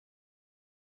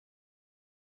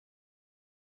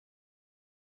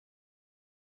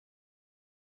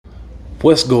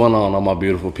What's going on, all my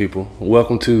beautiful people?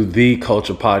 Welcome to the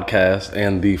Culture Podcast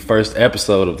and the first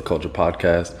episode of the Culture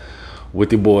Podcast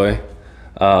with your boy.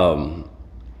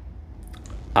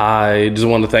 I just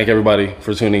want to thank everybody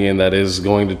for tuning in that is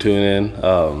going to tune in.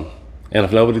 And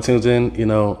if nobody tunes in,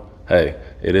 hey,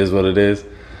 it is what it is.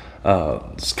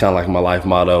 It's kind of like my life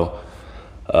motto.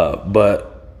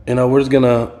 But we're just going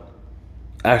to,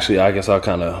 actually, I guess I'll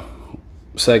kind of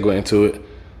segue into it.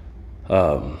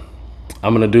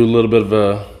 I'm going to do a little bit of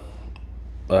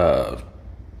a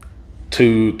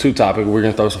two topic. We're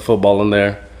going to throw some football in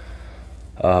there.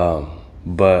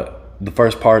 But the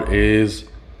first part is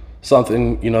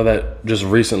something, that just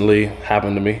recently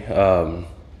happened to me.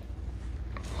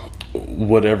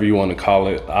 Whatever you want to call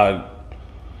it.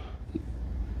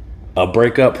 A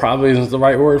breakup probably isn't the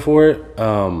right word for it.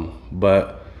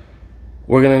 But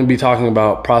we're going to be talking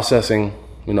about processing,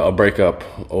 a breakup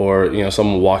or,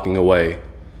 someone walking away.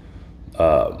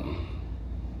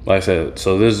 Like I said,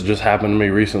 so this just happened to me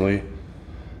recently.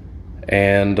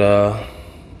 And,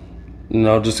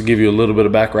 just to give you a little bit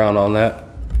of background on that,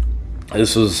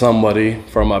 this was somebody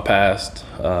from my past.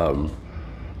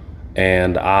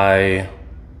 And I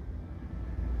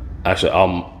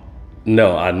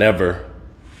never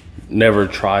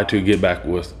tried to get back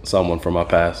with someone from my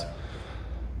past.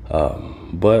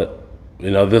 But,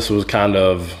 this was kind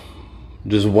of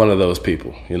just one of those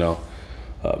people,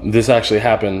 This actually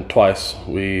happened twice.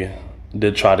 We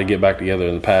did try to get back together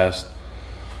in the past.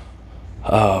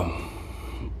 But,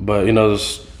 the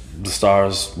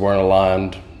stars weren't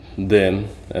aligned then,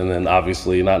 and then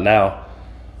obviously not now.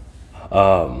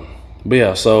 But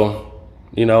yeah, so,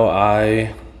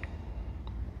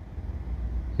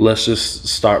 let's just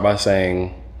start by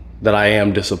saying that I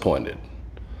am disappointed.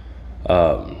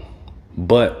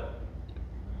 But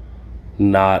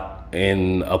not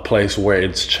in a place where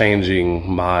it's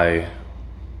changing my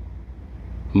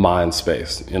mind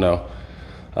space,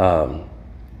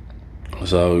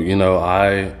 So,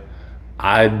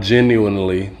 I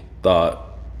genuinely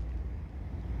thought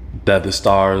that the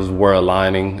stars were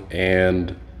aligning,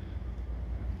 and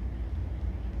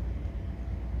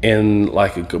in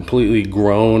like a completely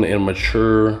grown and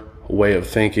mature way of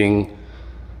thinking,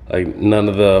 like none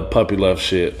of the puppy love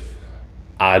shit,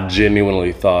 I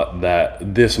genuinely thought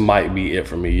that this might be it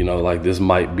for me, like this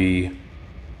might be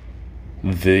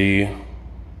the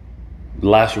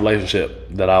last relationship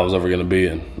that I was ever going to be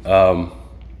in.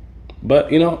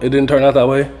 But, it didn't turn out that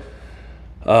way.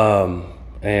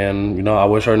 And, I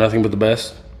wish her nothing but the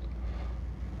best.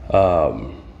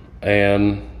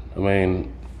 And,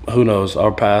 who knows?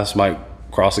 Our paths might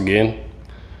cross again.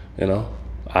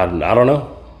 I don't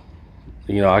know.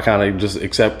 I kind of just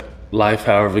accept life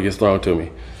however it gets thrown to me.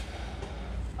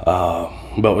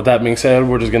 But with that being said,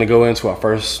 we're just going to go into our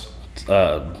first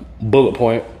bullet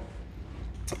point.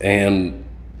 And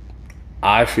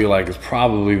I feel like it's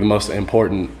probably the most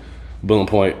important bullet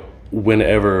point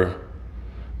whenever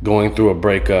going through a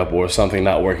breakup or something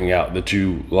not working out that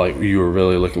you were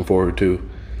really looking forward to.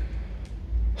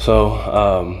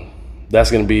 So that's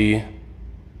going to be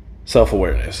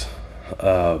self-awareness.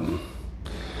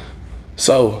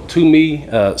 So to me,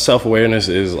 self-awareness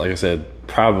is, like I said,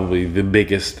 probably the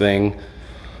biggest thing,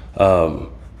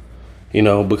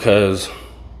 because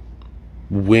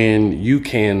when you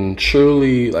can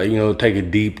truly, take a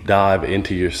deep dive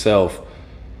into yourself,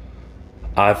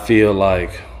 I feel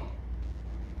like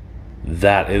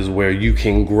that is where you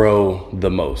can grow the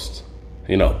most,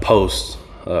 post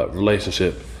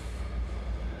relationship.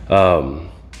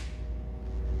 And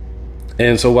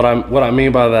so what I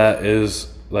mean by that is,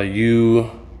 like, you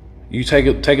take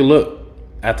a look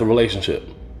at the relationship.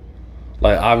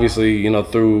 Like, obviously,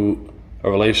 through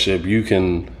a relationship, you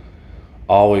can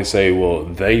always say, well,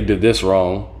 they did this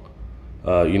wrong.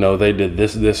 They did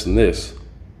this, and this.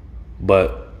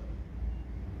 But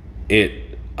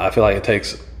I feel like it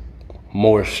takes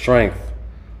more strength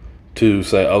to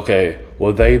say, okay,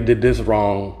 well, they did this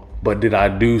wrong, but did I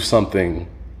do something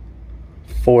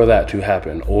for that to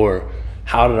happen? Or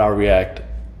how did I react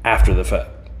after the fact?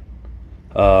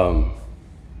 And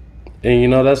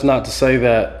that's not to say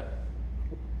that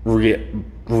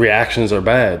reactions are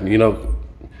bad.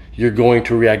 You're going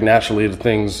to react naturally to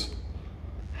things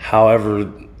however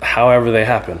they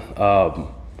happen.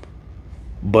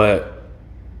 But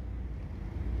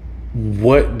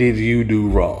what did you do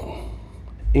wrong?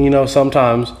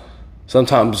 Sometimes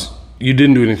you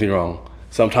didn't do anything wrong.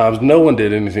 Sometimes no one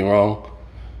did anything wrong.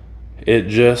 It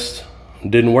just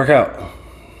didn't work out.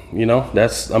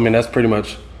 That's pretty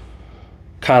much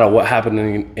kind of what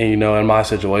happened in my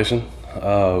situation.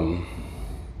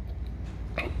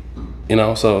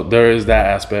 So there is that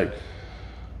aspect.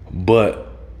 but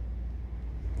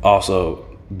also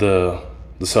the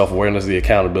self-awareness, the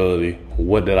accountability.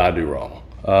 What did I do wrong?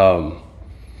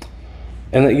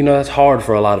 And you know, that's hard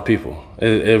for a lot of people.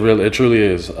 It truly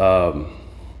is.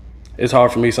 It's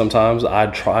hard for me sometimes. I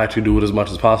try to do it as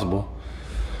much as possible.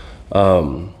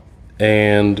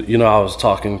 And you know, I was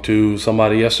talking to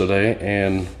somebody yesterday,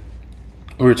 and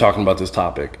we were talking about this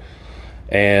topic,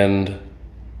 and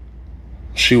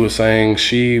she was saying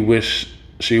she wishes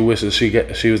she was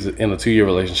in a 2-year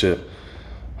relationship,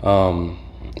 and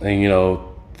you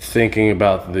know, thinking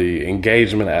about the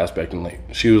engagement aspect, and like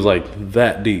she was like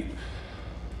that deep,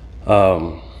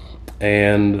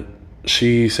 and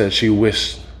she said she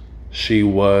wished she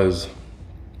was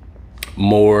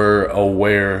more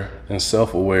aware and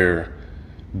self-aware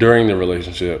during the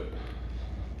relationship.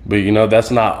 But you know,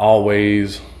 that's not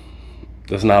always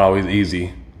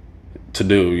easy to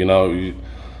do. You know,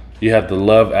 you have the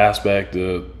love aspect,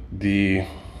 the you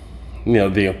know,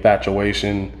 the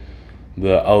infatuation,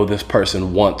 the this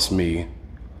person wants me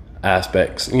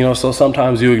aspects. You know, so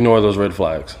sometimes you ignore those red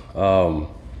flags. And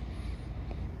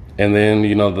then,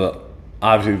 you know,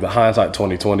 obviously the hindsight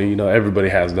 2020, you know, everybody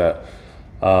has that.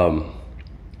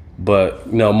 But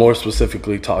you know, more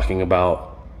specifically talking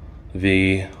about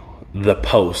the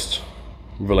post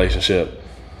relationship,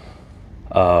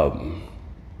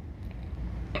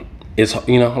 it's,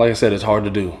 you know, like I said, it's hard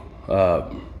to do.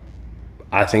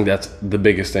 I think that's the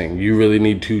biggest thing. You really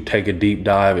need to take a deep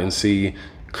dive and see,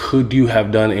 could you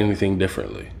have done anything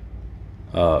differently?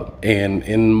 And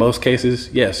in most cases,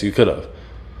 yes, you could have.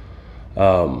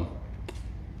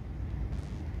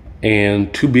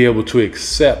 And to be able to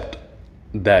accept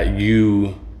that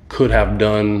you could have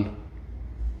done,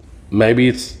 maybe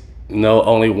it's, you know,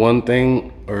 only one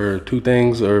thing or two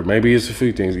things, or maybe it's a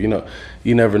few things, you know,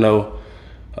 you never know.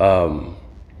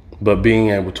 But being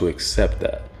able to accept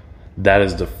that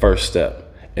is the first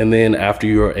step. And then after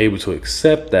you are able to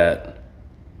accept that,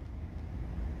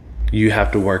 you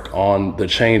have to work on the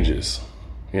changes,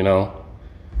 you know?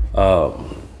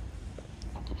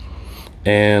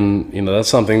 And, you know, that's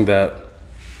something that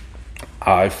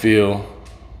I feel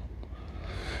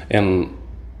in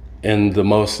the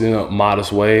most, you know,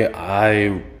 modest way.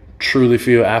 I truly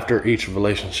feel after each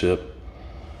relationship,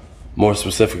 more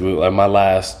specifically, like my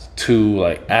last two,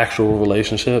 like, actual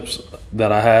relationships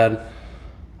that I had,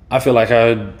 I feel like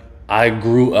I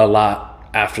grew a lot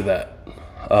after that.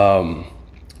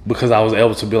 Because I was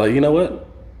able to be like, you know what?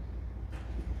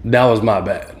 That was my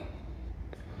bad.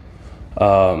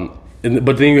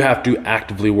 But then you have to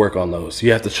actively work on those.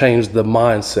 You have to change the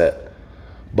mindset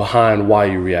behind why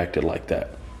you reacted like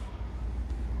that.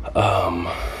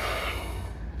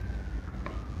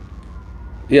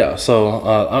 Yeah, so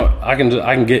I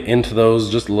can get into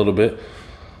those just a little bit.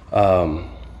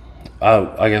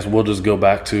 I guess we'll just go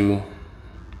back to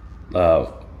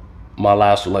my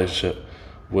last relationship,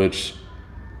 which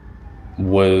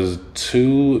was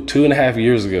two and a half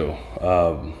years ago.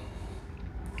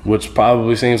 Which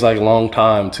probably seems like a long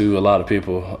time to a lot of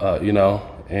people, you know,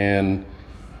 and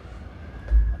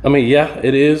I mean, yeah,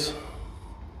 it is,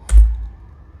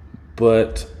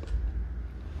 but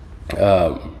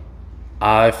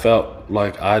I felt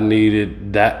like I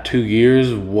needed that 2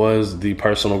 years was the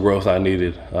personal growth I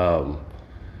needed,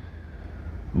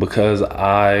 because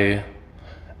at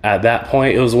that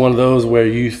point, it was one of those where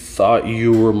you thought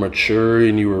you were mature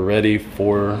and you were ready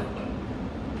for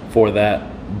that,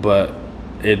 but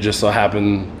it just so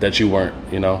happened that you weren't,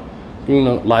 you know.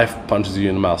 Life punches you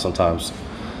in the mouth sometimes.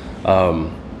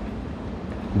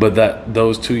 But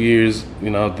those 2 years, you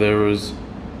know, there was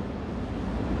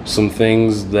some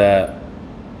things that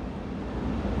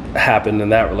happened in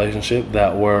that relationship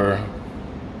that were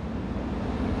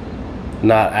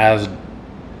not as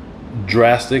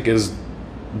drastic as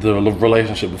the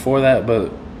relationship before that,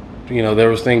 but, you know, there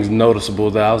was things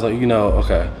noticeable that I was like, you know,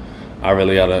 okay, I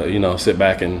really gotta, you know, sit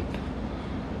back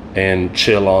and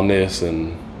chill on this,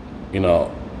 and, you know,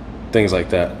 things like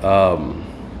that.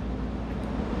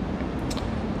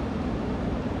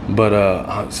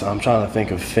 But so I'm trying to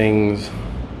think of things.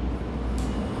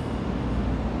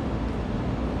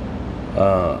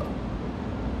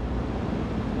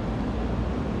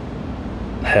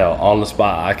 Hell, on the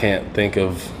spot, I can't think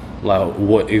of like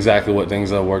what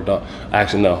things I worked on.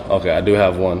 Actually, no. Okay, I do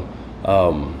have one.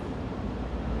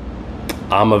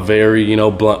 I'm a very, you know,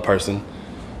 blunt person.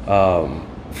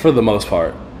 For the most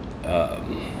part,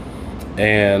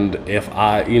 and if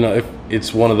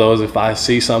it's one of those, if I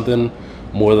see something,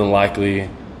 more than likely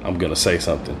I'm gonna say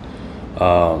something,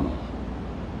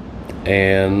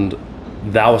 and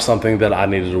that was something that I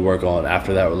needed to work on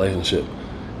after that relationship,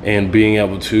 and being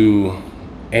able to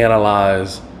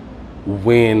analyze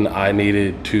when I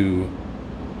needed to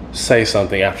say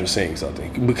something after seeing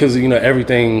something, because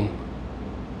everything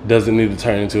doesn't need to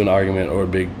turn into an argument or I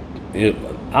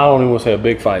don't even want to say a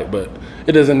big fight, but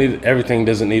everything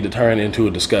doesn't need to turn into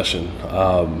a discussion.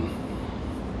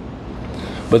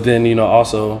 But then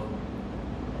also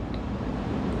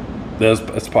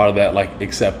that's part of that, like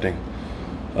accepting.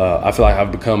 I feel like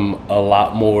I've become a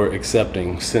lot more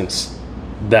accepting since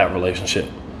that relationship.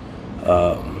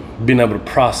 Being able to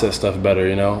process stuff better,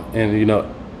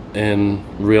 and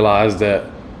realize that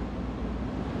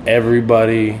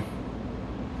everybody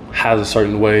has a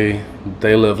certain way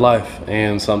they live life,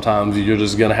 and sometimes you're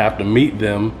just gonna have to meet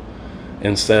them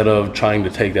instead of trying to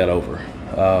take that over.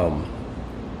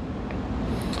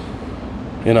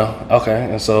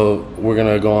 Okay, and so we're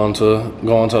gonna go on to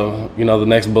the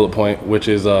next bullet point, which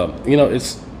is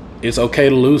it's okay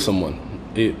to lose someone.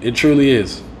 It truly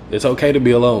is. It's okay to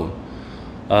be alone,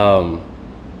 and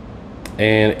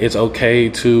it's okay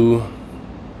to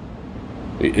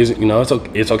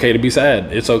it's okay to be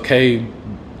sad. It's okay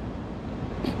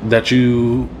that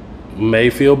you may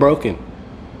feel broken.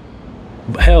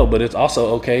 Hell, but it's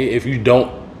also okay if you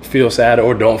don't feel sad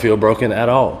or don't feel broken at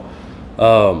all.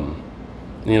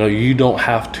 You don't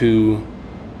have to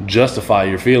justify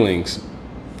your feelings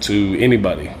to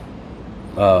anybody.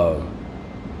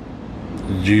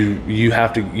 You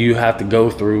have to go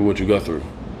through what you go through.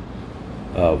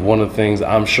 One of the things,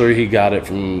 I'm sure he got it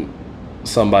from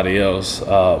somebody else,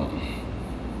 but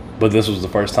this was the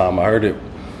first time I heard it.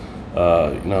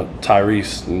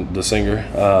 Tyrese, the singer,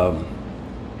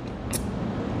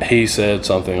 he said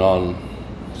something on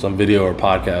some video or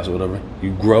podcast or whatever.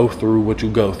 You grow through what you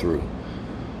go through.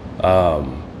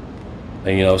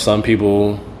 And some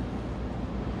people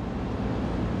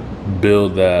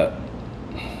build that,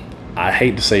 I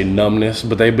hate to say numbness,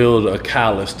 but they build a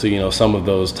callus to some of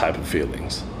those type of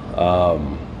feelings.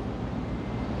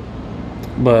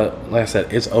 But like I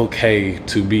said, it's okay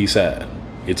to be sad.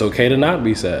 It's okay to not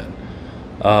be sad.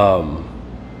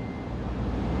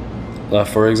 Like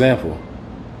for example,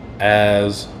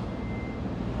 as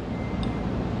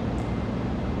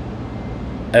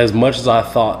much as I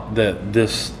thought that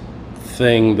this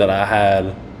thing that I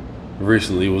had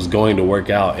recently was going to work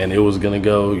out and it was going to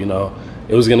go,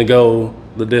 it was going to go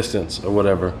the distance or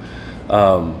whatever,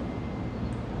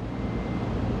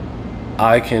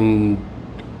 I can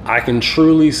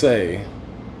truly say,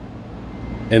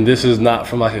 and this is not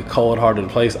from like a cold-hearted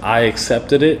place, I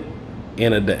accepted it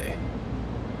in a day.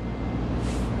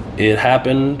 It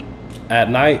happened at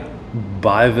night.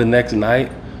 By the next night,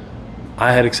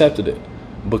 I had accepted it,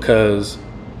 because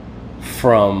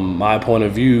from my point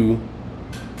of view,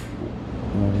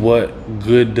 what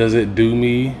good does it do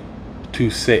me to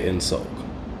sit and sulk?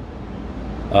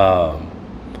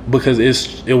 Because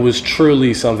it was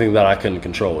truly something that I couldn't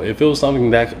control. If it was something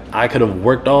that I could have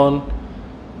worked on,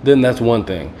 then that's one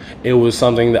thing. It was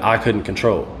something that I couldn't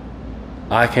control.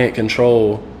 I can't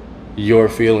control your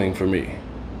feeling for me.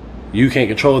 You can't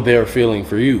control their feeling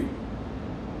for you.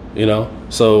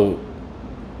 So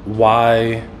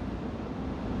why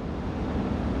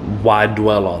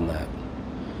dwell on that?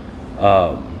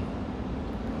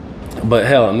 But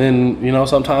hell, and then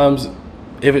sometimes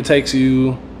if it takes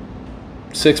you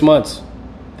 6 months,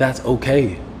 that's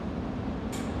okay.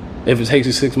 If it takes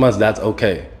you 6 months, that's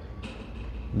okay.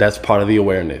 That's part of the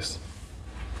awareness.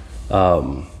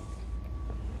 And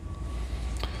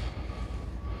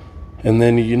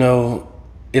then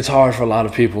it's hard for a lot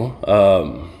of people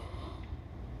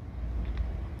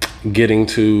getting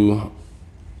to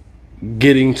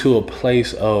a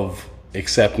place of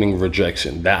accepting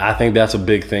rejection. That, I think that's a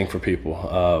big thing for people,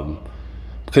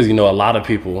 because a lot of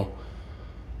people,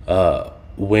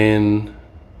 when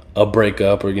a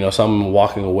breakup or someone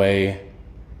walking away,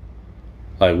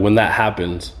 like when that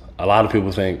happens, a lot of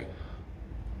people think,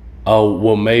 oh,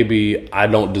 well, maybe I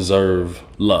don't deserve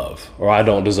love, or I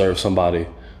don't deserve somebody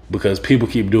because people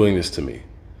keep doing this to me.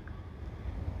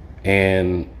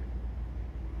 And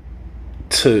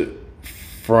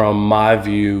from my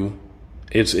view,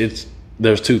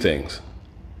 there's two things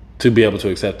to be able to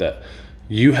accept that.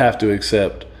 You have to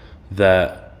accept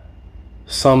that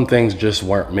some things just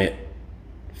weren't meant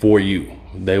for you.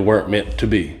 They weren't meant to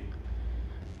be.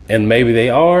 And maybe they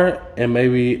are, and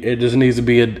maybe it just needs to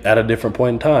be at a different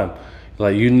point in time.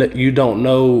 Like you don't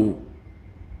know.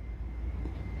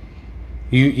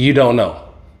 You don't know.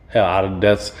 Hell,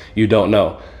 you don't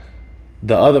know.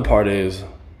 The other part is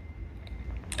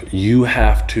you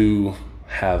have to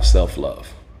have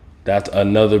self-love. That's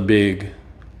another big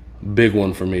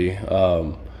one for me.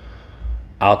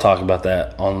 I'll talk about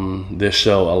that on this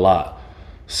show a lot.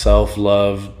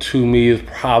 self-love to me is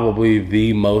probably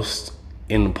the most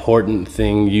important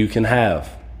thing you can have.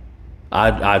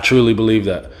 I truly believe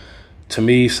that. To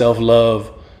me, self-love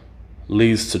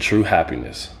leads to true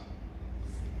happiness.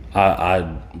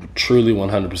 I truly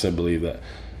 100% believe that.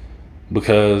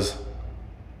 Because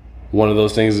one of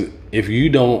those things, if you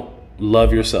don't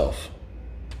love yourself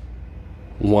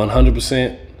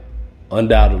 100%,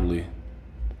 undoubtedly,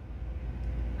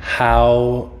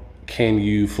 how can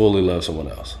you fully love someone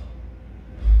else?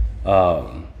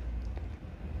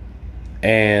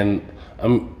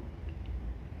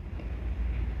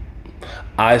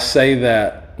 I say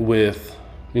that with,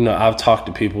 I've talked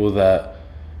to people that,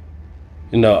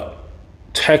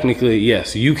 technically,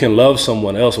 yes, you can love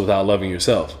someone else without loving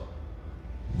yourself,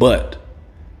 but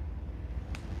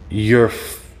you're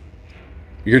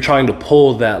trying to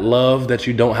pull that love that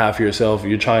you don't have for yourself.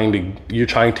 You're trying to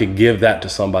give that to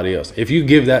somebody else. If you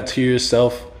give that to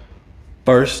yourself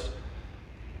first,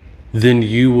 then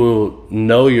you will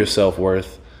know your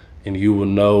self-worth, and you will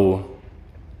know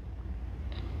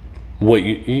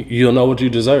you'll know what you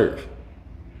deserve.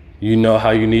 You know how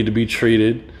you need to be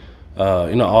treated.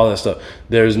 All that stuff.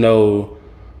 There's nothing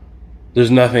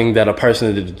that a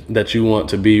person that you want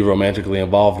to be romantically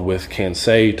involved with can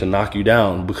say to knock you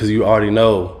down, because you already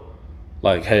know,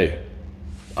 like, hey,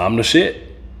 I'm the shit.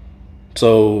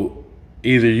 So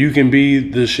either you can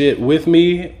be the shit with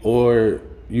me, or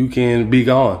you can be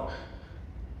gone.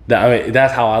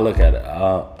 That's how I look at it.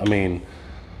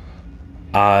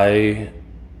 I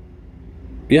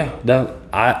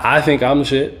think I'm the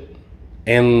shit.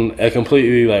 In a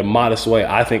completely modest way,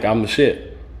 I think I'm the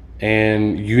shit.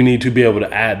 And you need to be able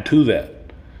to add to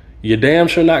that. You're damn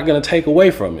sure not going to take away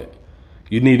from it.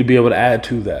 You need to be able to add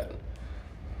to that.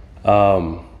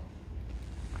 And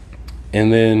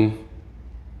then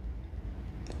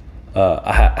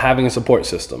having a support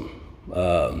system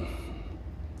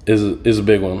is a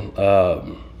big one.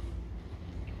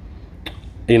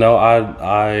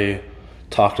 I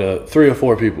talk to 3 or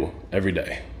 4 people every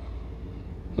day.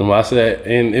 And when I say that,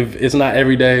 and if it's not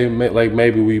every day,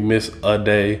 maybe we miss a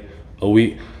day a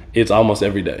week, it's almost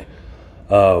every day.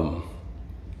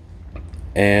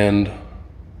 And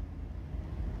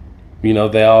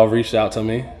they all reached out to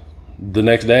me the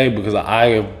next day, because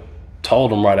I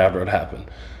told them right after it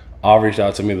happened. All reached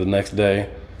out to me the next day.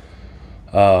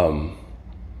 And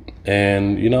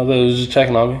they was just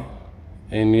checking on me.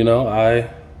 And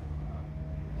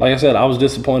like I said, I was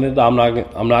disappointed. I'm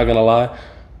not gonna lie.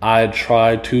 I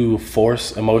tried to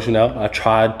force emotion out. I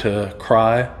tried to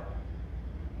cry.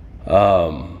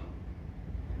 But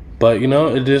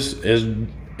it just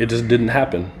didn't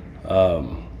happen.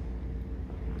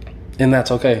 And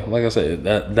that's okay. Like I said,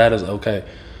 that is okay.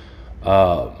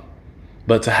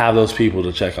 But to have those people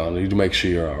to check on you, to make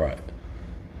sure you're all right.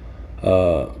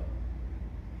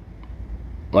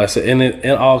 Like I said, and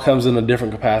it all comes in a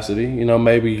different capacity.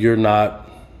 Maybe you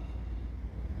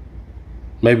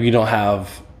don't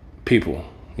have people,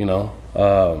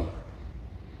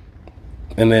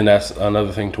 and then that's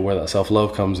another thing to where that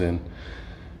self-love comes in.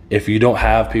 If you don't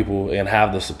have people and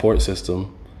have the support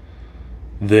system,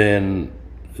 then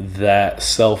that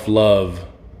self-love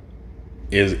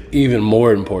is even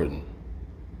more important.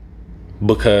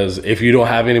 Because if you don't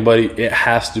have anybody, it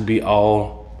has to be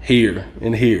all here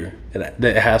and here.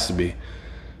 It has to be.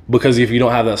 Because if you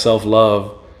don't have that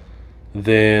self-love,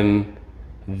 then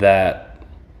that,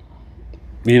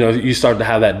 you start to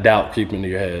have that doubt creep into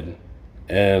your head,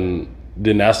 and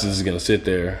then that's just gonna sit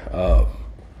there. I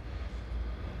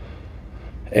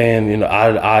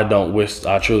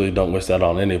truly don't wish that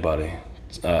on anybody,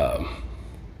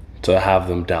 to have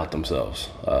them doubt themselves.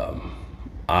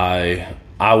 I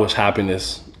wish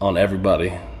happiness on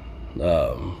everybody.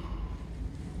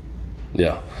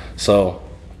 So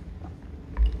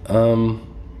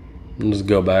let's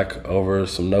go back over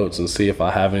some notes and see if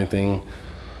I have anything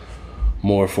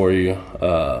more for you.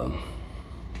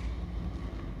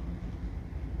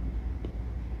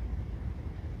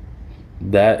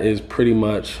 That is pretty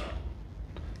much,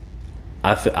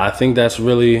 I think that's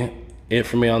really it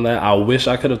for me on that. I wish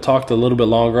I could have talked a little bit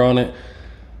longer on it.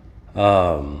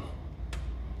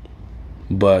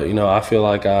 But I feel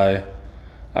like I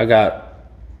got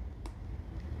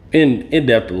in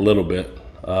depth a little bit.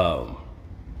 So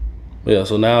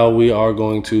now we are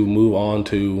going to move on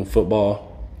to football.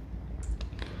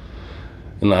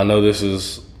 And I know this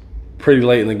is pretty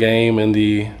late in the game in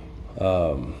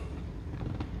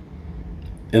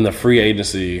the free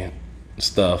agency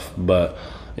stuff, but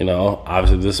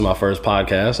obviously this is my first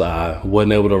podcast. I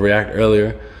wasn't able to react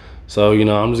earlier, so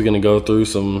I'm just gonna go through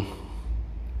some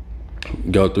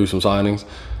signings.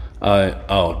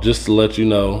 Just to let you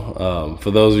know,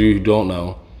 for those of you who don't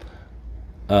know,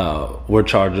 we're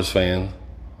Chargers fans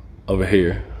over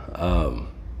here.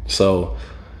 So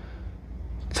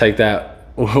take that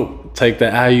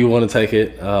how you want to take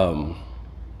it.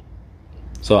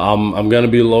 So I'm gonna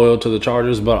be loyal to the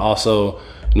Chargers, but also,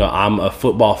 I'm a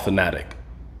football fanatic.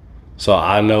 So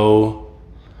I know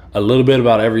a little bit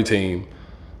about every team.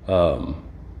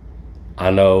 I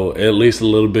know at least a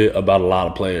little bit about a lot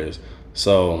of players.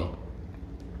 So,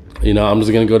 I'm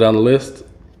just going to go down the list,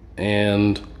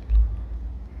 and,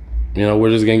 we're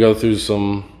just going to go through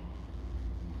some.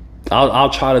 I'll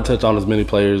try to touch on as many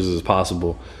players as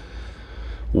possible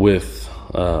with,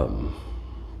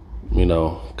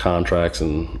 contracts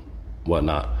and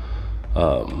whatnot.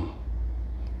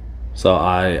 So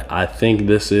I think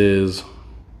this is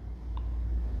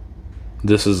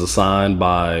assigned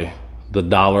by the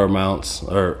dollar amounts,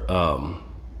 or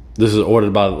this is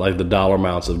ordered by like the dollar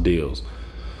amounts of deals.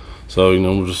 So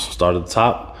we'll just start at the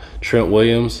top. Trent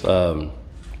Williams, probably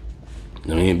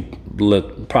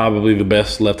the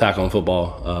best left tackle in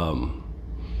football.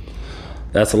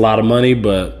 That's a lot of money,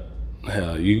 but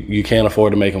you can't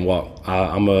afford to make him walk.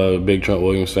 I'm a big Trent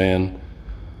Williams fan.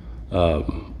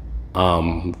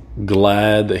 I'm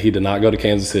glad that he did not go to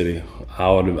Kansas City.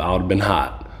 I would have been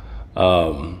hot.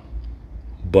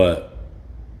 But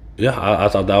yeah, I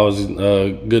thought that was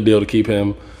a good deal to keep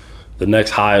him. The next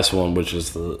highest one, which is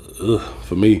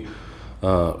for me,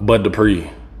 Bud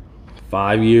Dupree,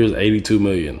 5 years, $82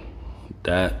 million.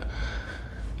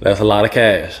 That's a lot of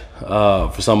cash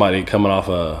for somebody coming off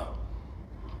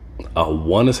I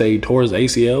want to say he tore his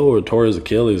ACL or tore his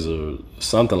Achilles or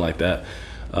something like that.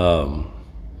 Yeah,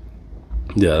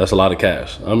 that's a lot of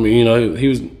cash. I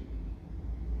mean,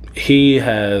 he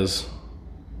has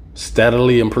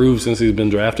steadily improved since he's been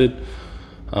drafted.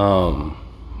 But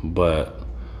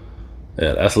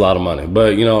yeah, that's a lot of money.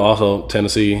 But also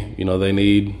Tennessee, they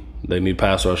need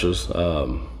pass rushers.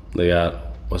 They got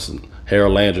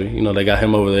Harold Landry. They got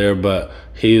him over there, but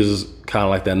he's kind of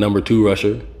like that number 2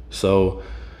 rusher. So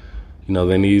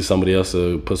they need somebody else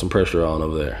to put some pressure on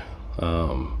over there.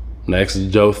 Next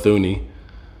is Joe Thuney,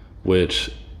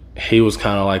 which he was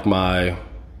kind of like my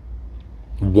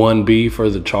 1B for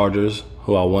the Chargers,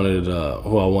 who I wanted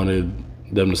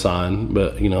them to sign.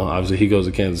 But obviously he goes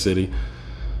to Kansas City.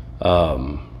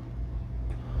 I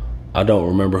don't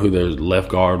remember who their left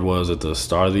guard was at the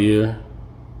start of the year.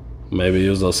 Maybe it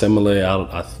was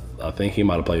Osemele. I think he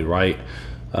might have played right.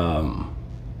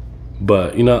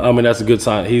 But that's a good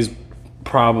sign. He's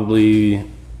probably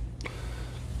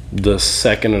the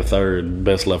second or third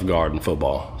best left guard in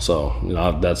football. So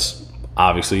that's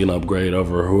obviously an upgrade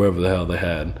over whoever the hell they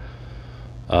had.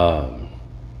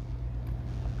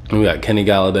 We got Kenny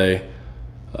Galladay.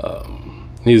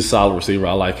 He's a solid receiver.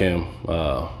 I like him.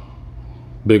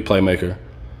 Big playmaker.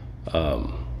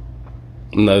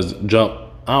 And those jump.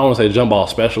 I don't want to say jump ball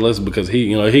specialist because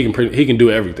he can do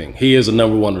everything. He is a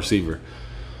number 1 receiver.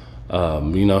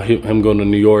 Him going to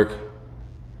New York,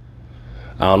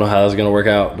 I don't know how that's going to work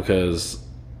out because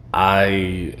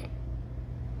I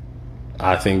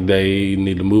think they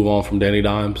need to move on from Danny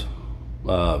Dimes.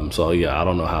 So yeah, I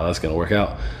don't know how that's going to work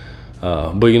out.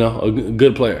 But a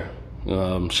good player.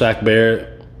 Shaq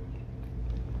Barrett,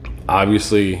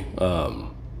 obviously,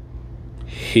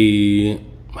 he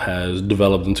has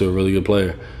developed into a really good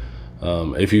player.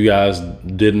 If you guys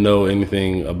didn't know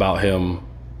anything about him,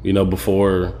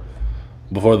 before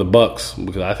the Bucks,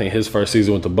 because I think his first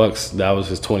season with the Bucks, that was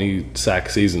his 20-sack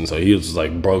season, so he was just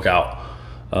like broke out.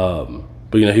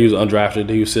 But he was undrafted.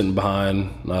 He was sitting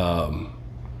behind Von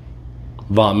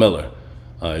Miller.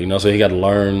 So he got to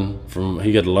learn from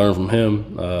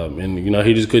him, and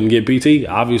he just couldn't get PT,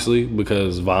 obviously,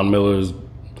 because Von Miller's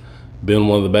been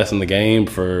one of the best in the game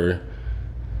for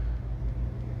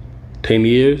 10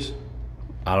 years.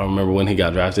 I don't remember when he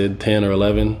got drafted, 10 or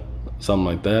 11, something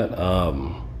like that.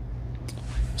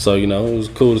 So it was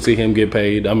cool to see him get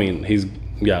paid. I mean, he's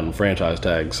gotten franchise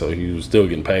tags, so he was still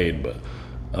getting paid. But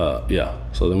yeah.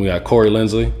 So then we got Corey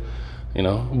Linsley.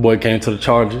 Boy came to the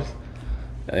Chargers.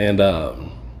 And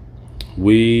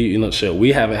we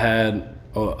haven't had.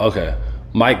 Okay,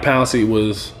 Mike Pouncey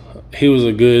was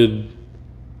a good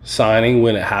signing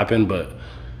when it happened, but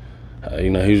he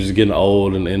was just getting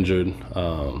old and injured.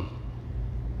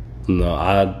 No,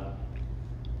 I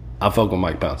fuck with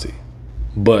Mike Pouncey,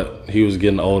 but he was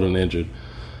getting old and injured.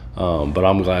 But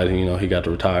I'm glad he got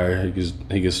to retire. He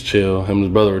gets to chill. Him and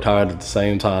his brother retired at the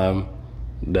same time.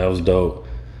 That was dope.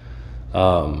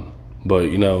 But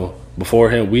before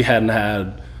him, we hadn't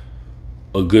had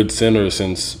a good center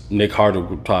since Nick Harder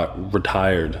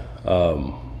retired,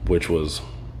 which was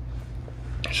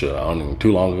shit, I don't even,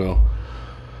 too long ago.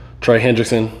 Trey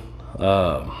Hendrickson,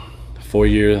 4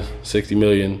 years, $60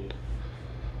 million.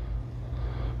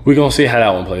 We're gonna see how that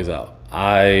one plays out.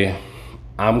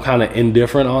 I'm kind of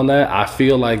indifferent on that. I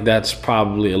feel like that's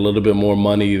probably a little bit more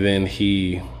money than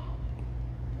he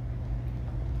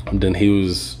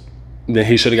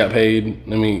should have got paid.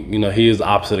 I mean, you know, he is the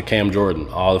opposite of Cam Jordan.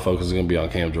 All the focus is gonna be on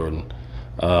Cam Jordan.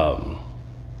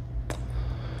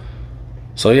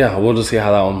 So yeah, we'll just see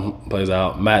how that one plays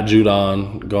out. Matt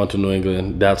Judon going to New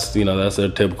England. That's their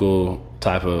typical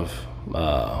type of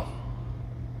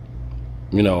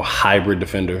hybrid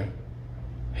defender.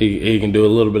 He can do a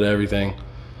little bit of everything.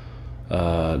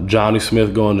 Johnny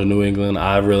Smith going to New England.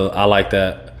 I like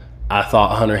that. I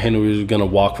thought Hunter Henry was gonna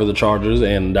walk for the Chargers,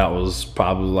 and that was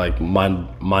probably like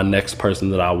my next person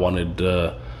that I wanted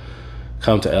to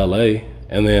come to LA.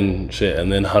 And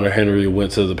then Hunter Henry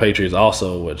went to the Patriots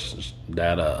also, which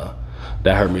that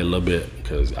hurt me a little bit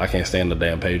because I can't stand the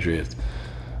damn Patriots.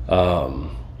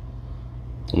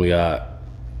 We got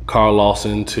Carl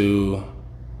Lawson to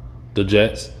the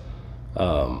Jets.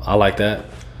 I like that.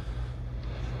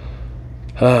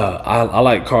 I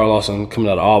like Carl Lawson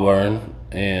coming out of Auburn,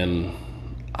 and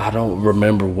I don't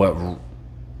remember what.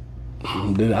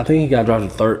 I think he got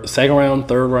drafted second round,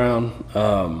 third round.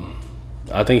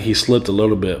 I think he slipped a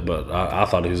little bit, but I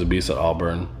thought he was a beast at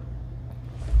Auburn.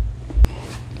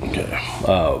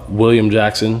 Okay, William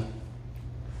Jackson.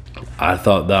 I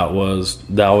thought that was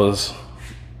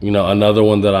another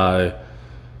one that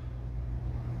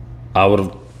I would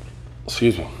have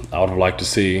liked to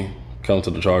see come to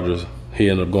the Chargers. He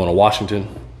ended up going to Washington.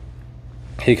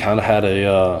 He kind of had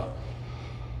a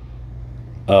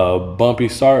bumpy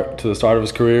start to the start of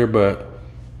his career, but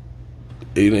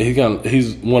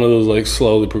he's one of those like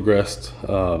slowly progressed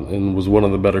and was one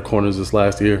of the better corners this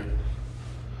last year.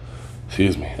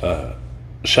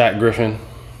 Shaq Griffin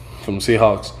from the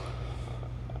Seahawks.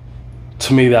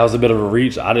 To me, that was a bit of a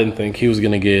reach. I didn't think he was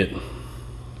going to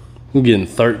getting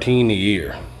 13 a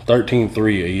year,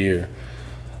 13.3 a year.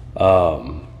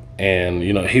 And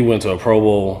he went to a Pro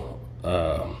Bowl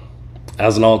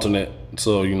as an alternate.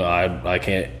 So I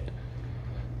can't.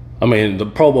 I mean, the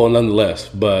Pro Bowl nonetheless,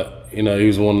 but he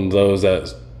was one of those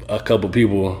that a couple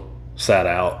people sat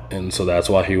out, and so that's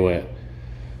why he went.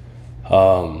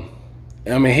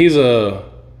 I mean, he's a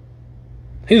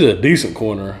decent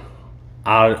corner.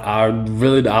 I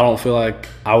don't feel like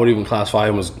I would even classify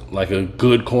him as like a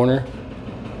good corner.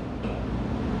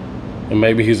 And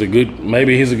maybe he's a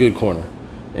good corner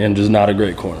and just not a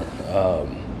great corner.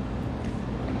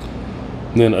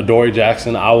 Then Adoree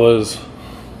Jackson, I don't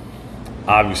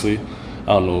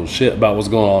know shit about what's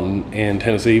going on in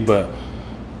Tennessee, but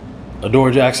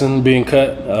Adoree Jackson being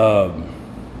cut,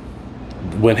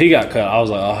 when he got cut, I was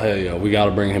like, oh hell yeah, we got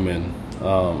to bring him in.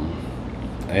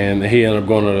 And he ended up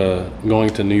going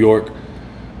to New York.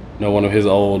 One of his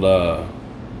old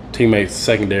teammates,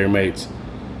 secondary mates,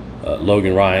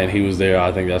 Logan Ryan, he was there.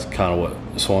 I think that's kind of what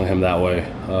swung him that way.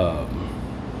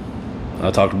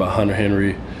 I talked about Hunter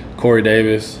Henry, Corey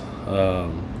Davis.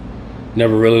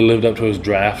 Never really lived up to his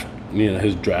draft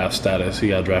status. He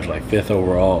got drafted like 5th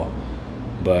overall,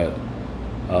 but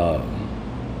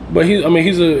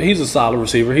he's a solid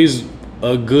receiver. He's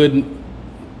a good,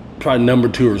 probably number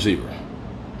 2 receiver.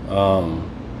 And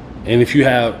if you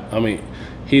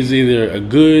he's either a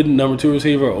good number 2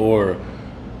 receiver or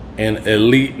an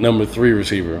elite number 3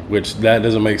 receiver, which that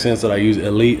doesn't make sense that I use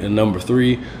elite and number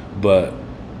 3, but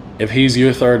if he's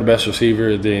your 3rd best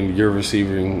receiver, then your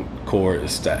receiving core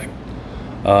is stacked.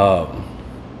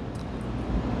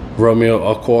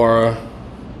 Romeo Okwara,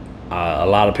 a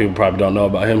lot of people probably don't know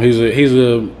about him. He's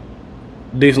a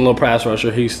decent little pass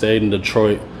rusher. He stayed in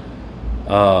Detroit.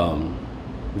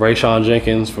 Rayshawn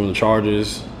Jenkins from the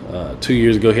Chargers. 2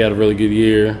 years ago, he had a really good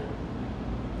year.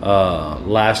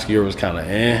 Last year was kind of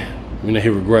he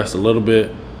regressed a little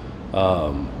bit.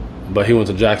 But he went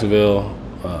to Jacksonville.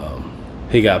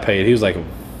 He got paid. He was like a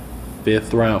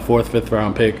 5th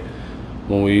round pick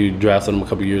when we drafted him a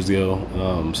couple years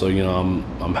ago. So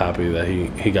I'm happy that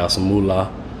he got some moolah.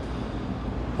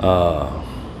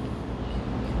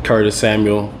 Curtis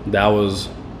Samuel, that was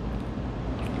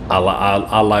I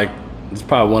like. It's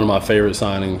probably one of my favorite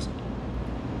signings.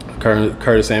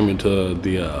 Curtis Samuel to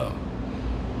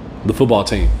the football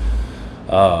team.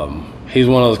 He's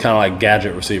one of those kind of like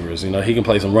gadget receivers. He can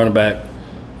play some running back.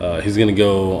 He's gonna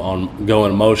go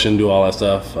in motion, do all that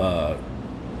stuff.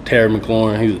 Terry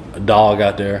McLaurin, he's a dog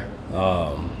out there.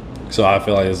 So I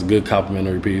feel like it's a good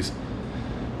complimentary piece.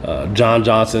 John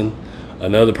Johnson,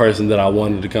 another person that I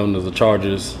wanted to come to the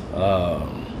Chargers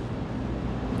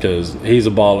because he's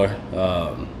a baller.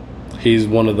 He's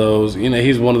one of those,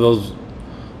 he's one of those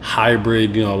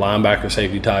hybrid, linebacker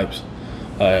safety types.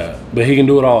 But he can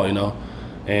do it all,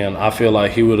 And I feel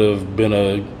like he would have been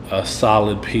a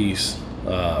solid piece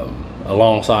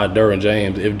alongside Derwin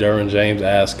James. If Derwin James'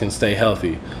 ass can stay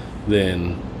healthy,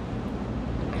 then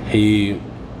he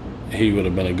would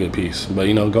have been a good piece. But,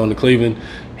 going to Cleveland,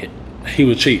 he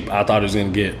was cheap. I thought he was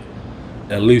going to get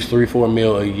at least $3-4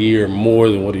 million a year more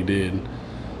than what he did.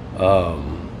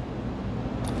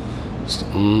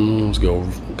 Let's go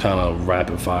kind of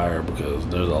rapid fire because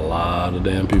there's a lot of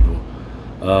damn people.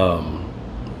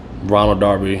 Ronald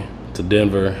Darby to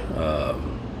Denver.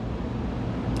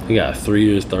 He got 3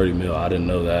 years, $30 million. I didn't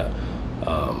know that.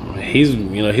 He's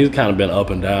kind of been up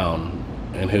and down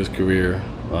in his career.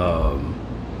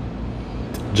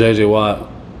 J.J. Watt.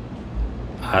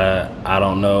 I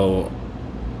don't know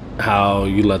how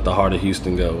you let the heart of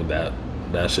Houston go.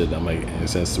 That shit don't make any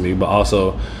sense to me. But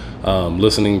also,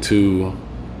 listening to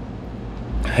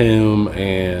him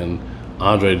and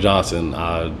Andre Johnson,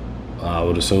 I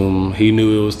would assume he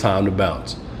knew it was time to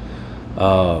bounce.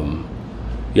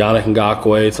 Yannick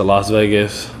Ngakoue to Las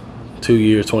Vegas, 2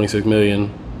 years, $26 million.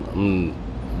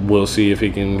 We'll see if he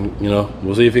can,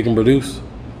 produce.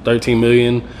 $13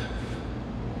 million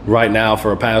right now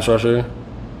for a pass rusher.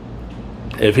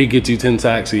 If he gets you 10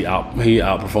 sacks, he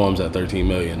outperforms that $13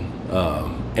 million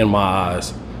in my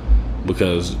eyes,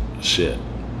 because shit,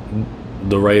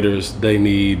 the Raiders, they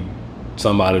need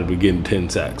somebody to be getting 10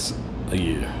 sacks a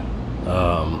year.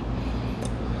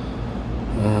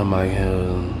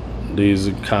 These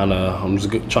are I'm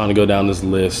just trying to go down this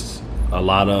list. A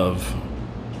lot of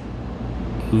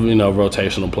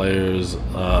rotational players.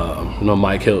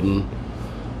 Mike Hilton,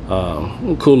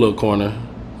 cool little corner.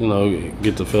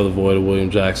 Get to fill the void of William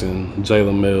Jackson,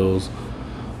 Jalen Mills.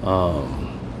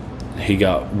 He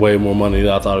got way more money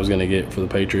than I thought he was going to get for the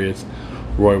Patriots.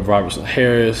 Roy Robertson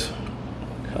Harris.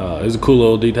 He's a cool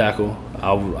little D tackle.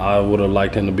 I would have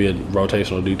liked him to be a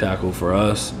rotational D tackle for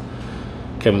us.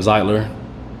 Kevin Zeitler.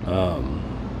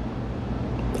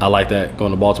 I like that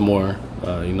going to Baltimore.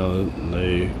 I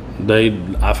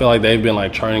feel like they've been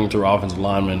like churning through offensive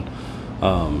linemen.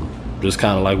 Just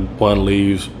kind of like one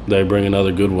leaves, they bring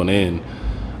another good one in.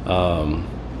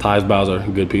 Tyus Bowser,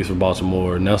 good piece for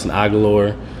Baltimore. Nelson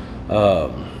Aguilar,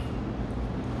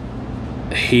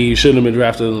 he shouldn't have been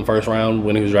drafted in the first round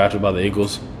when he was drafted by the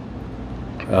Eagles.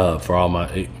 For all my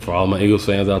Eagles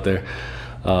fans out there,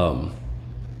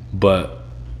 but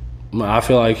I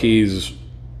feel like he's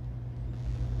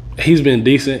been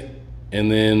decent. And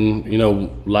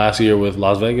then last year with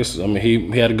Las Vegas, he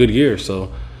had a good year,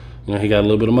 so he got a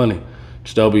little bit of money.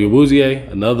 Chidobe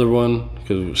Awuzie, another one,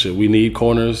 because we need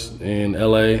corners in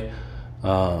LA.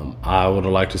 I would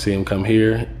have liked to see him come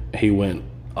here. He went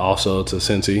also to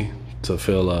Cincy to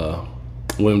fill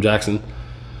William Jackson.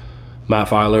 Matt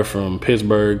Filer from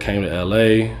Pittsburgh came to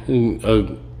LA.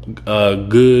 A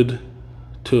good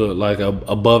to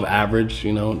above average,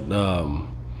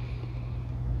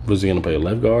 was he going to play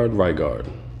left guard, right guard?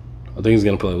 I think he's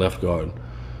going to play left guard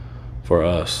for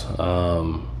us.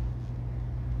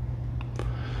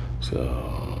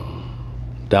 So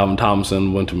Dalvin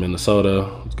Tomlinson went to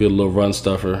Minnesota. Good little run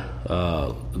stuffer.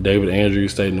 David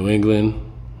Andrews stayed in New England.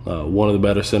 One of the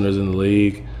better centers in the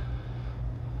league.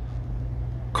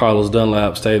 Carlos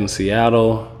Dunlap stayed in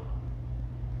Seattle.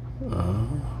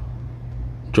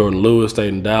 Jordan Lewis stayed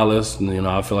in Dallas. And,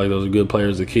 I feel like those are good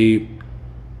players to keep.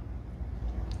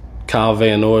 Kyle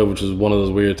Van Noy, which is one of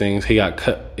those weird things. He got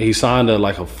cut. He signed a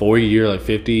 4-year,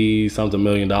 $50-something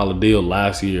million deal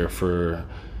last year for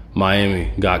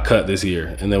Miami. Got cut this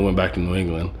year and then went back to New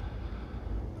England.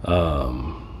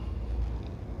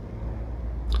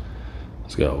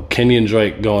 Let's go. Kenyon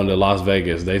Drake going to Las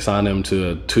Vegas. They signed him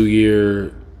to a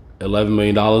 2-year, $11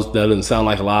 million. That doesn't sound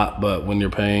like a lot, but when you're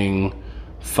paying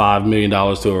 $5 million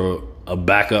to a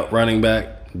backup running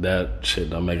back, that shit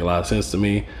don't make a lot of sense to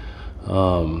me.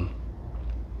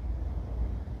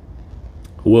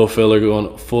 Will Fuller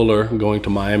going to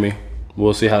Miami.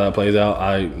 We'll see how that plays out.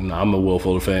 I'm a Will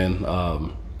Fuller fan.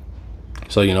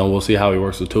 So, we'll see how he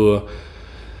works with Tua.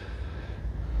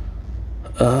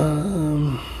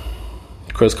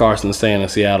 Chris Carson staying in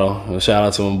Seattle. And shout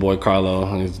out to my boy Carlo.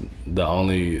 He's the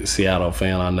only Seattle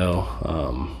fan I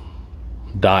know.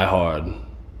 Die hard.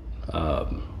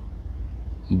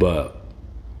 But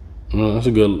it's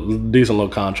a decent little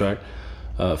contract.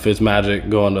 Fitzmagic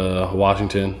going to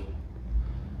Washington.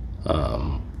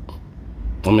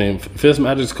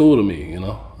 Fitzmagic's cool to me,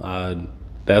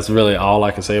 that's really all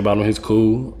I can say about him. He's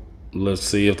cool. Let's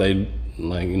see if they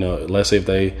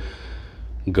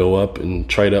go up and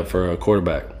trade up for a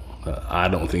quarterback. I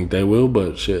don't think they will,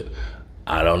 but shit,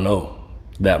 I don't know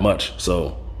that much,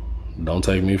 so don't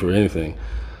take me for anything.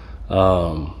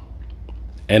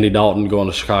 Andy Dalton going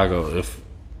to Chicago. If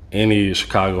any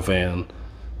Chicago fan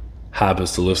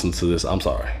happens to listen to this, I'm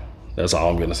sorry. That's all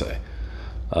I'm going to say.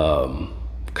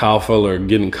 Kyle Fuller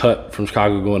getting cut from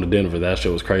Chicago going to Denver, that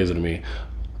shit was crazy to me.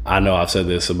 I know I've said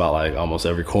this about like almost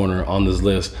every corner on this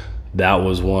list. That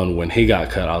was one when he got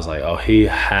cut, I was like, oh, he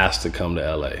has to come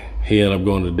to LA. He ended up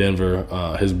going to Denver.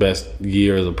 His best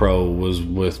year as a pro was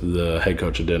with the head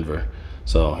coach of Denver.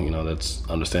 So, that's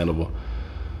understandable.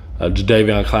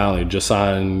 Jadeveon Clowney just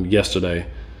signed yesterday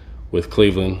with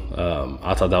Cleveland.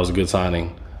 I thought that was a good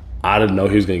signing. I didn't know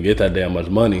he was going to get that damn much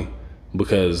money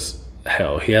because,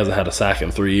 hell, he hasn't had a sack in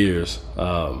 3 years.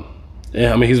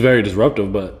 He's very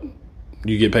disruptive, but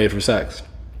you get paid for sacks.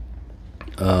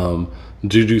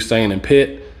 Juju staying in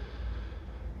Pitt.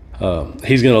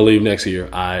 He's going to leave next year,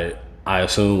 I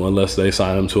assume, unless they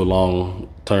sign him to a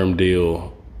long-term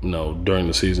deal, during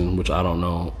the season, which I don't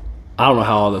know. I don't know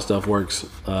how all that stuff works,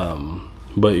 but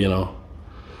let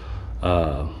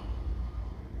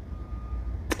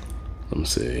me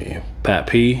see.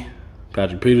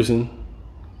 Patrick Peterson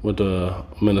with the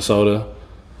Minnesota.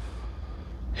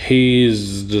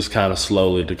 He's just kind of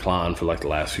slowly declined for like the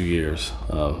last few years.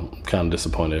 Kind of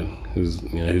disappointed. He's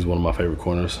one of my favorite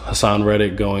corners. Hassan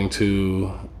Reddick going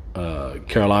to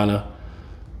Carolina.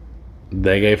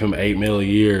 They gave him $8 million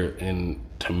a year, and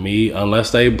to me,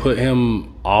 unless they put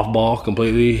him off ball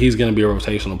completely, he's going to be a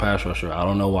rotational pass rusher. I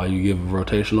don't know why you give a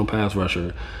rotational pass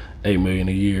rusher $8 million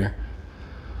a year.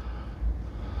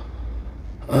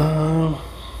 A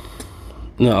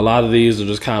lot of these are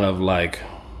just kind of like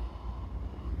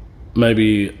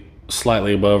maybe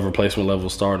slightly above replacement level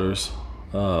starters,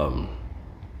 or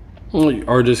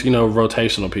just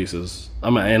rotational pieces.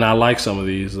 And I like some of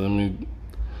these.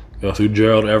 Go through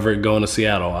Gerald Everett going to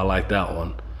Seattle. I like that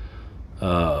one.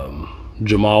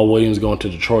 Jamal Williams going to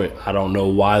Detroit. I don't know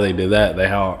why they did that. They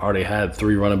already had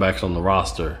 3 running backs on the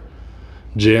roster.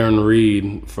 Jaron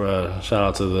Reed, shout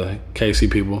out to the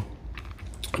KC people.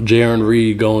 Jaron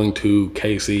Reed going to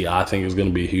KC, I think is going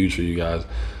to be huge for you guys.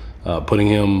 Putting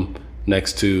him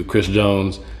next to Chris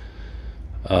Jones,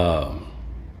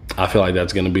 I feel like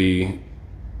that's going to be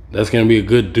a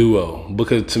good duo,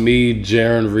 because to me,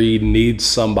 Jaron Reed needs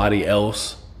somebody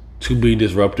else to be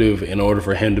disruptive in order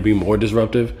for him to be more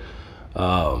disruptive.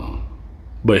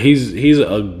 But he's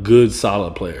a good,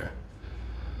 solid player.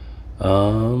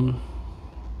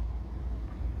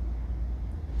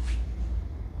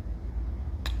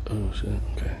 Oh shit.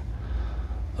 Okay.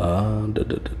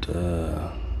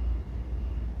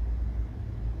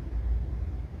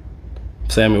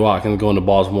 Sammy Watkins going to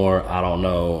Baltimore. I don't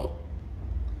know.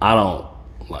 I don't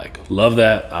love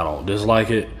that. I don't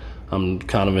dislike it. I'm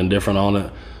kind of indifferent on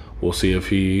it. We'll see if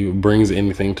he brings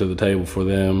anything to the table for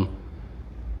them.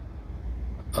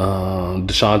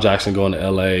 Deshaun Jackson going to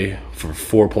LA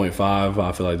for 4.5.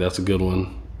 I feel like that's a good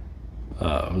one.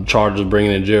 Chargers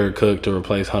bringing in Jared Cook to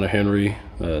replace Hunter Henry.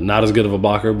 Not as good of a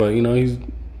blocker, but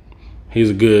he's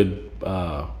a good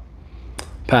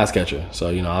pass catcher. So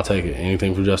I'll take it.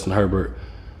 Anything for Justin Herbert.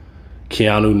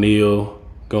 Keanu Neal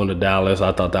going to Dallas.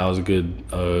 I thought that was a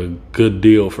good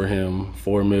deal for him.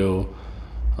 $4 million.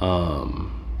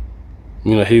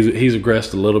 He's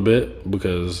regressed a little bit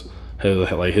because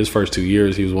his first 2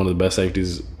 years he was one of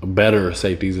the better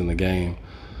safeties in the game.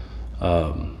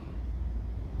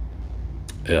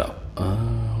 Yeah.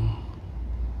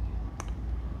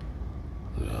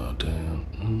 Oh,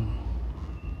 damn.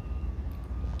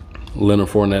 Leonard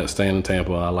Fournette staying in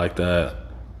Tampa. I like that.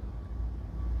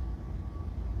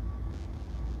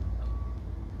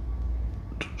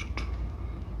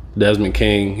 Desmond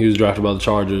King, he was drafted by the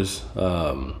Chargers.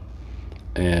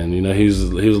 And he was a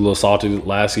little salty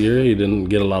last year. He didn't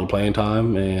get a lot of playing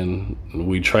time, and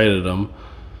we traded him,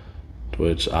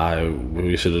 which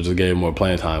we should have just gave him more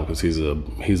playing time because he's a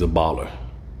baller.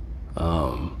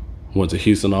 Went to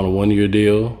Houston on a 1-year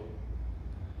deal.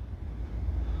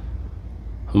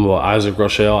 Isaac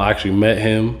Rochelle, I actually met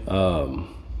him.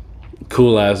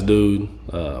 Cool ass dude.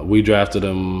 We drafted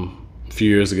him a few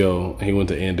years ago. He went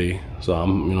to Indy, so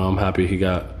I'm happy he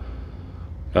got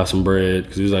some bread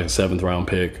because he was like a 7th round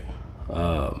pick.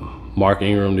 Mark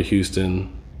Ingram to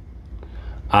Houston.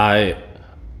 I'm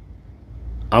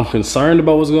concerned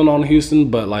about what's going on in Houston,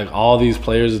 but all these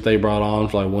players that they brought on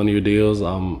for 1-year deals,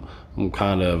 I'm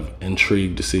kind of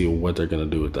intrigued to see what they're gonna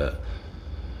do with that.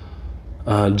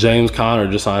 James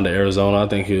Conner just signed to Arizona. I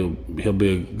think he'll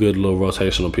be a good little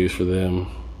rotational piece for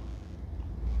them.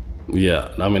 Yeah,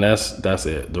 that's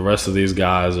it. The rest of these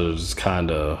guys are just kind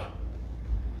of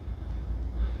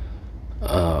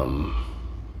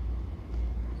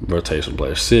rotation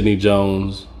players. Sidney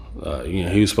Jones,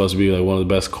 he was supposed to be like one of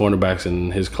the best cornerbacks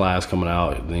in his class coming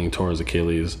out. Then he tore his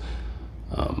Achilles.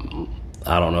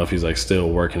 I don't know if he's like still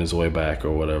working his way back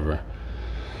or whatever.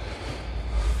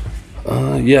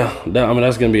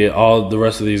 That's gonna be it. All the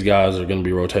rest of these guys are gonna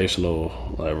be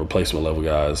rotational, like replacement level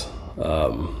guys.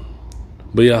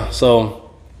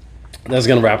 So that's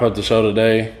gonna wrap up the show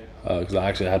today because I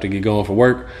actually have to get going for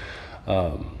work.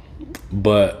 Thank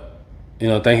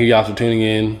you guys for tuning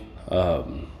in.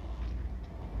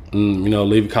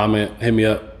 Leave a comment, hit me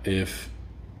up if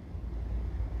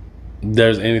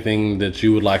there's anything that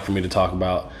you would like for me to talk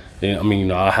about.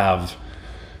 I have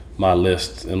my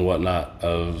list and whatnot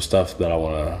of stuff that I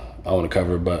want to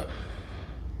cover. But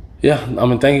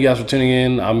thank you guys for tuning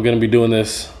in. I'm gonna be doing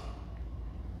this,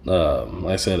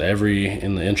 like I said,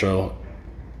 in the intro,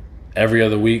 every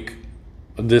other week.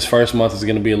 This first month is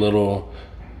gonna be a little,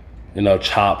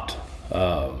 chopped,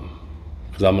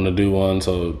 because I'm gonna do one.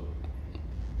 So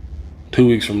 2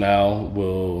 weeks from now,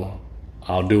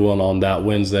 I'll do one on that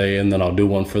Wednesday, and then I'll do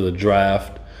one for the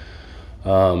draft,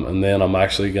 and then I'm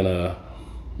actually gonna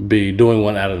be doing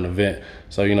one at an event.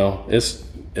 So it's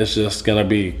just gonna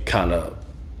be kind of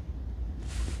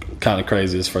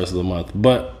crazy this first of the month,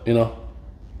 but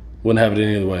wouldn't have it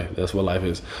any other way. That's what life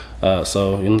is.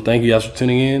 Thank you guys for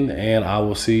tuning in, and I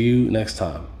will see you next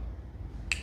time.